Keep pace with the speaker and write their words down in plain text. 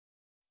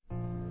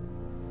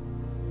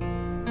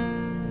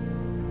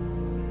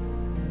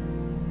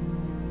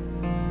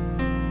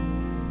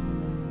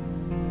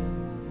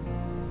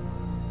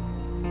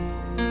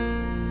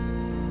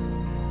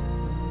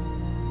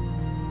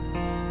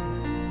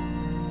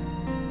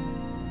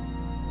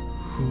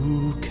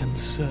Who can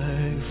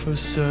say for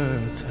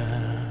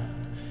certain?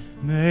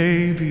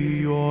 Maybe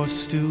you're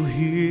still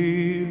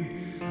here.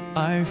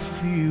 I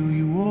feel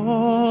you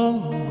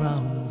all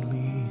around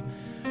me,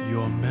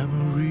 your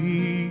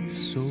memory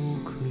so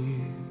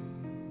clear.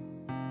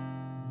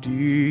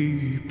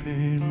 Deep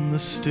in the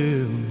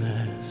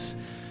stillness,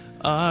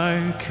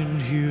 I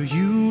can hear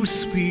you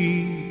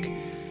speak.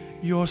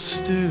 You're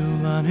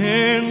still an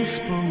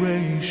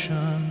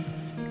inspiration.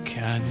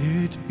 Can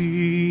it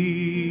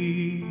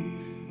be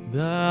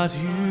that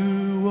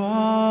you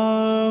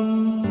are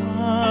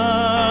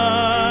mine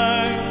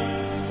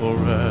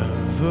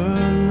forever,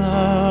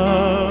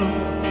 love?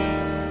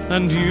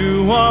 And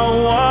you are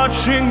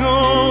watching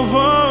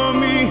over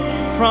me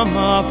from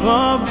up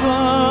above.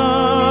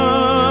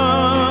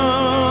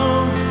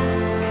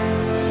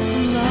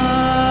 Fly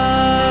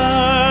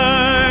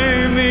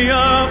me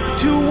up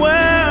to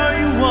where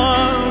you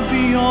are,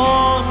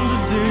 beyond the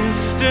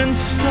distant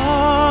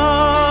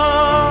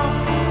star.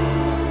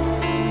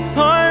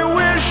 I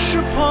wish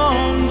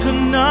upon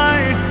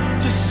tonight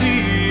to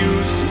see you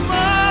smile,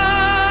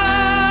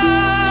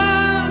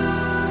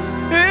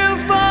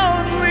 if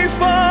only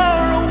for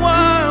a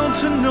while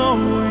to know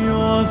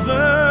you're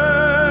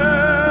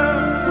there.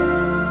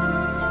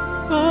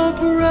 A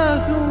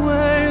breath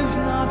away is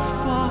not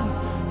far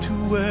to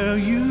where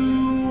you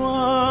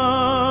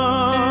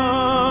are.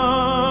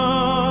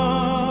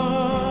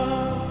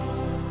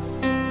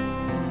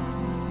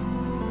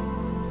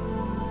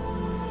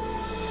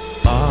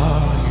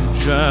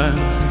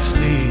 Gently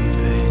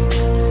sleeping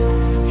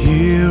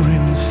here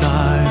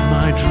inside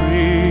my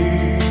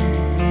dream?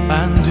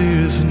 And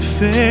isn't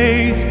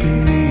faith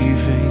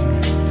believing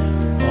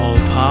all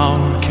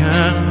power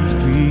can't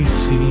be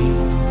seen?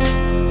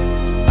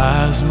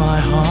 As my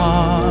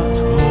heart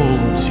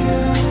holds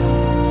you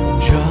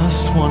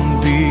just one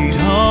beat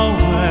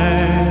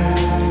away,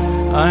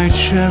 I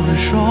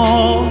cherish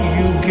all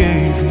you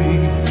gave me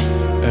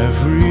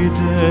every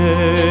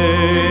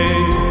day.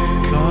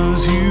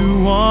 'Cause you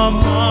are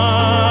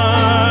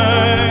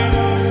mine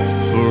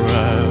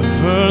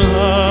forever,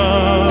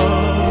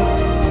 love,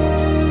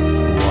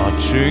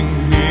 watching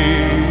me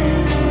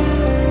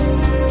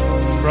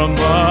from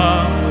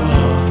up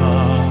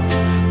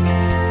above.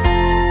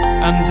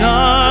 And I